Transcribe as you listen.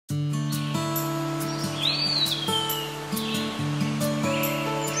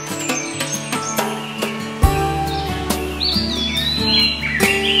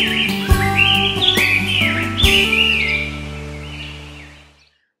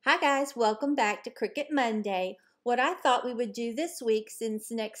guys, welcome back to Cricut Monday. What I thought we would do this week, since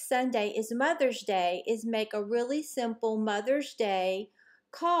next Sunday is Mother's Day, is make a really simple Mother's Day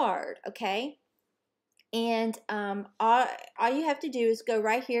card, okay? And all you have to do is go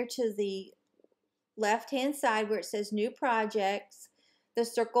right here to the left-hand side where it says New Projects, the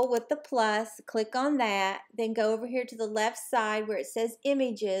circle with the plus, click on that. Then go over here to the left side where it says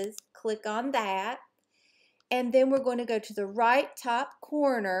Images, click on that. And then we're going to go to the right top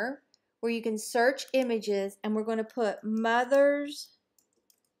corner where you can search images, and we're going to put Mother's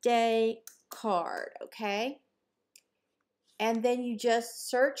Day card, okay? And then you just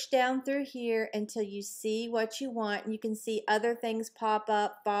search down through here until you see what you want. And you can see other things pop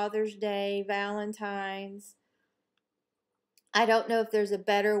up, Father's Day, Valentine's. I don't know if there's a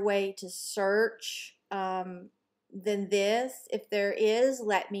better way to search than this. If there is,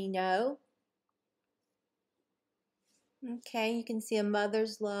 let me know. Okay, you can see a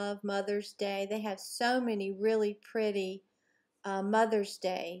Mother's Love, Mother's Day. They have so many really pretty Mother's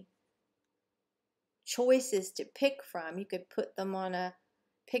Day choices to pick from. You could put them on a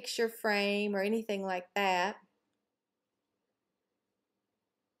picture frame or anything like that.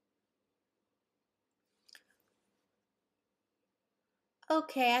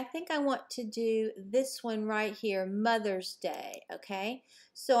 Okay, I think I want to do this one right here, Mother's Day, okay?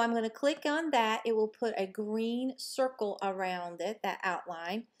 So I'm going to click on that. It will put a green circle around it, that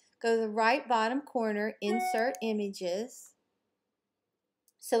outline. Go to the right bottom corner, Insert Images.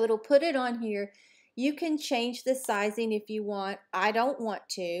 So it'll put it on here. You can change the sizing if you want. I don't want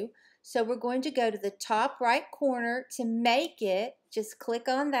to. So we're going to go to the top right corner to make it. Just click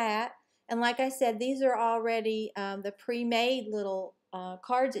on that. And like I said, these are already the pre-made little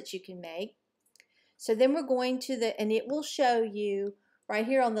cards that you can make. So then we're going to and it will show you right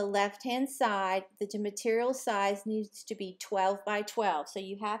here on the left hand side that the material size needs to be 12 by 12. So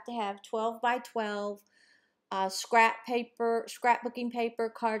you have to have 12 by 12 scrap paper, scrapbooking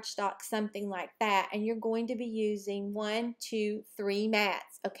paper, cardstock, something like that. And you're going to be using 1, 2, 3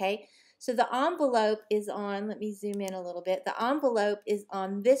 mats, okay? So the envelope is on, let me zoom in a little bit. The envelope is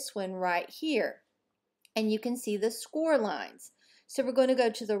on this one right here. And you can see the score lines. So we're going to go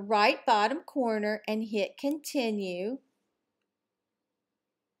to the right bottom corner and hit Continue.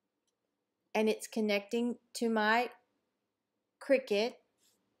 And it's connecting to my Cricut.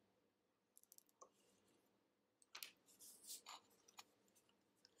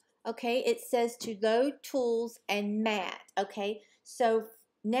 Okay, it says to load tools and mat. Okay, so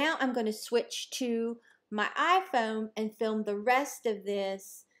now I'm going to switch to my iPhone and film the rest of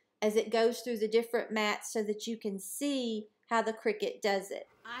this as it goes through the different mats so that you can see how the Cricut does it.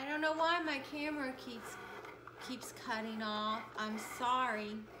 I don't know why my camera keeps cutting off. I'm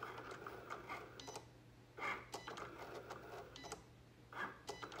sorry.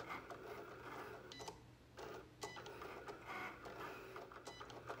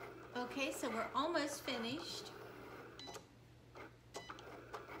 Okay, so we're almost finished.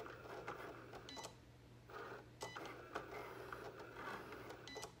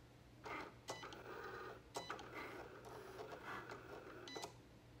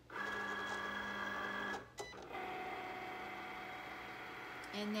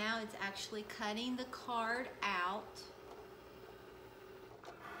 And now it's actually cutting the card out.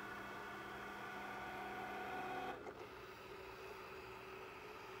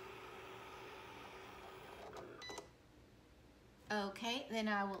 Okay, then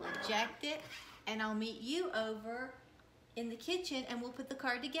I will eject it and I'll meet you over in the kitchen and we'll put the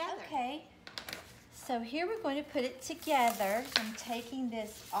card together. Okay, so here we're going to put it together. I'm taking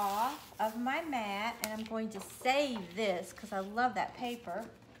this off of my mat and I'm going to save this because I love that paper.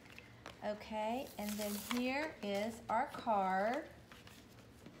 Okay, and then here is our card.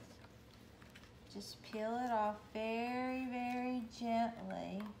 Just peel it off very, very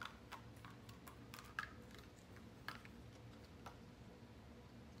gently.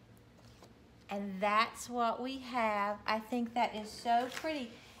 And that's what we have. I think that is so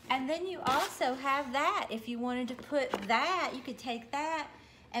pretty. And then you also have that. If you wanted to put that, you could take that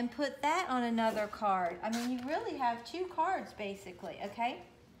and put that on another card. I mean, you really have 2 cards basically, okay?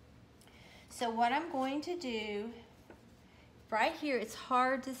 So what I'm going to do, right here, it's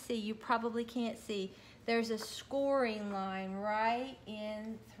hard to see. You probably can't see. There's a scoring line right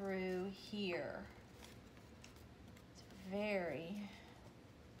in through here. It's very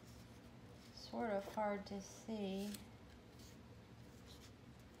sort of hard to see.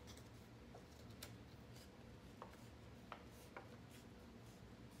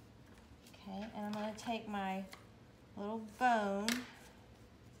 Okay, and I'm going to take my little bone,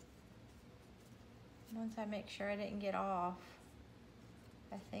 once I make sure I didn't get off.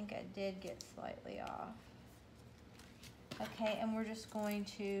 I think I did get slightly off. Okay, and we're just going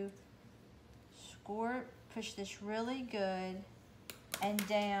to push this really good and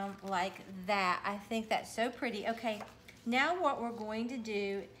down like that. I think that's so pretty. Okay, now what we're going to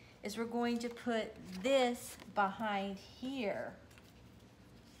do is we're going to put this behind here.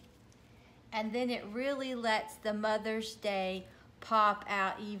 And then it really lets the Mother's Day pop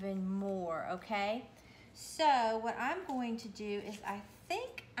out even more, okay? So what I'm going to do is I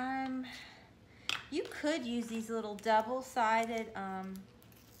think you could use these little double-sided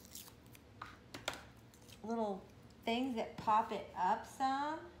little things that pop it up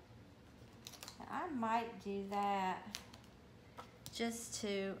some. I might do that just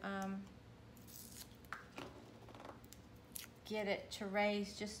to get it to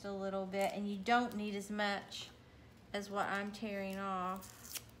raise just a little bit, and you don't need as much as what I'm tearing off.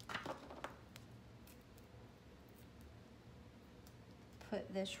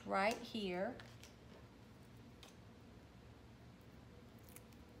 Put this right here.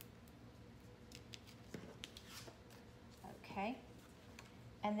 Okay,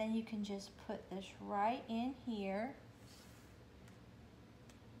 and then you can just put this right in here.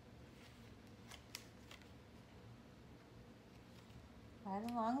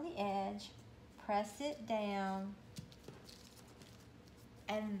 Right along the edge, press it down,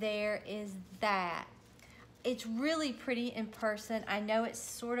 and there is that. It's really pretty in person. I know it's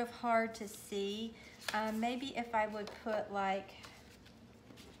sort of hard to see. Maybe if I would put like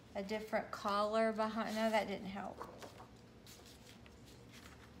a different collar behind, no, that didn't help.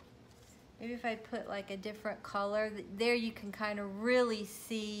 Maybe if I put like a different color, there you can kind of really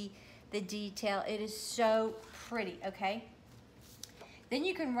see the detail. It is so pretty, okay? Then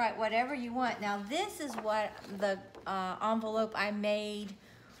you can write whatever you want. Now this is what the envelope I made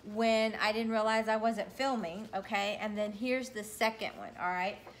when I didn't realize I wasn't filming, okay? And then here's the second one, all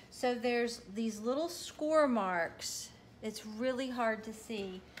right? So there's these little score marks. It's really hard to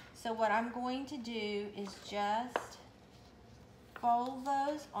see. So what I'm going to do is just fold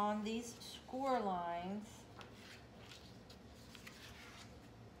those on these score lines.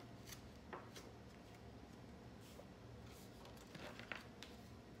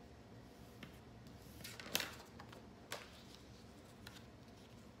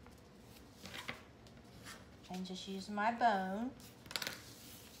 And just use my bone.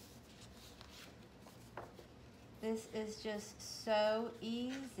 This is just so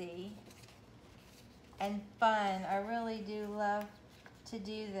easy and fun. I really do love to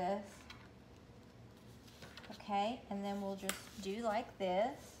do this. Okay, and then we'll just do like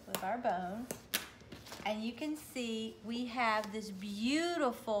this with our bone. And you can see we have this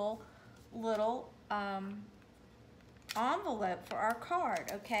beautiful little envelope for our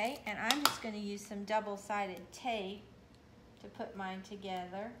card, okay? And I'm just going to use some double-sided tape to put mine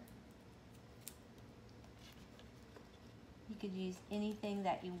together. You could use anything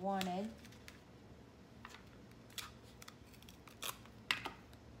that you wanted.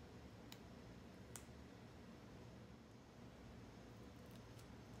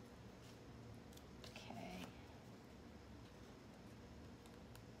 Okay.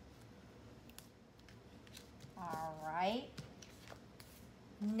 All right.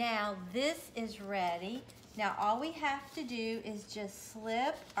 Now this is ready. Now all we have to do is just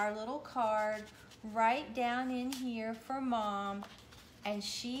slip our little card right down in here for Mom, and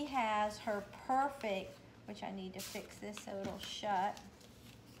she has her perfect, which I need to fix this so it'll shut,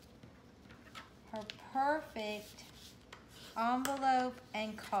 her perfect envelope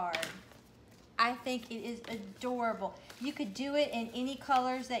and card. I think it is adorable. You could do it in any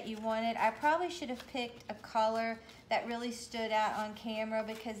colors that you wanted. I probably should have picked a color that really stood out on camera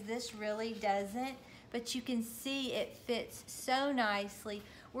because this really doesn't, but you can see it fits so nicely.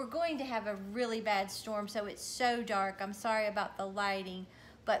 We're going to have a really bad storm, so it's so dark. I'm sorry about the lighting,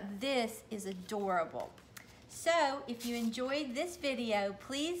 but this is adorable. So if you enjoyed this video,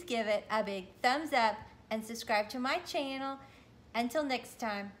 please give it a big thumbs up and subscribe to my channel. Until next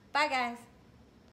time, bye guys.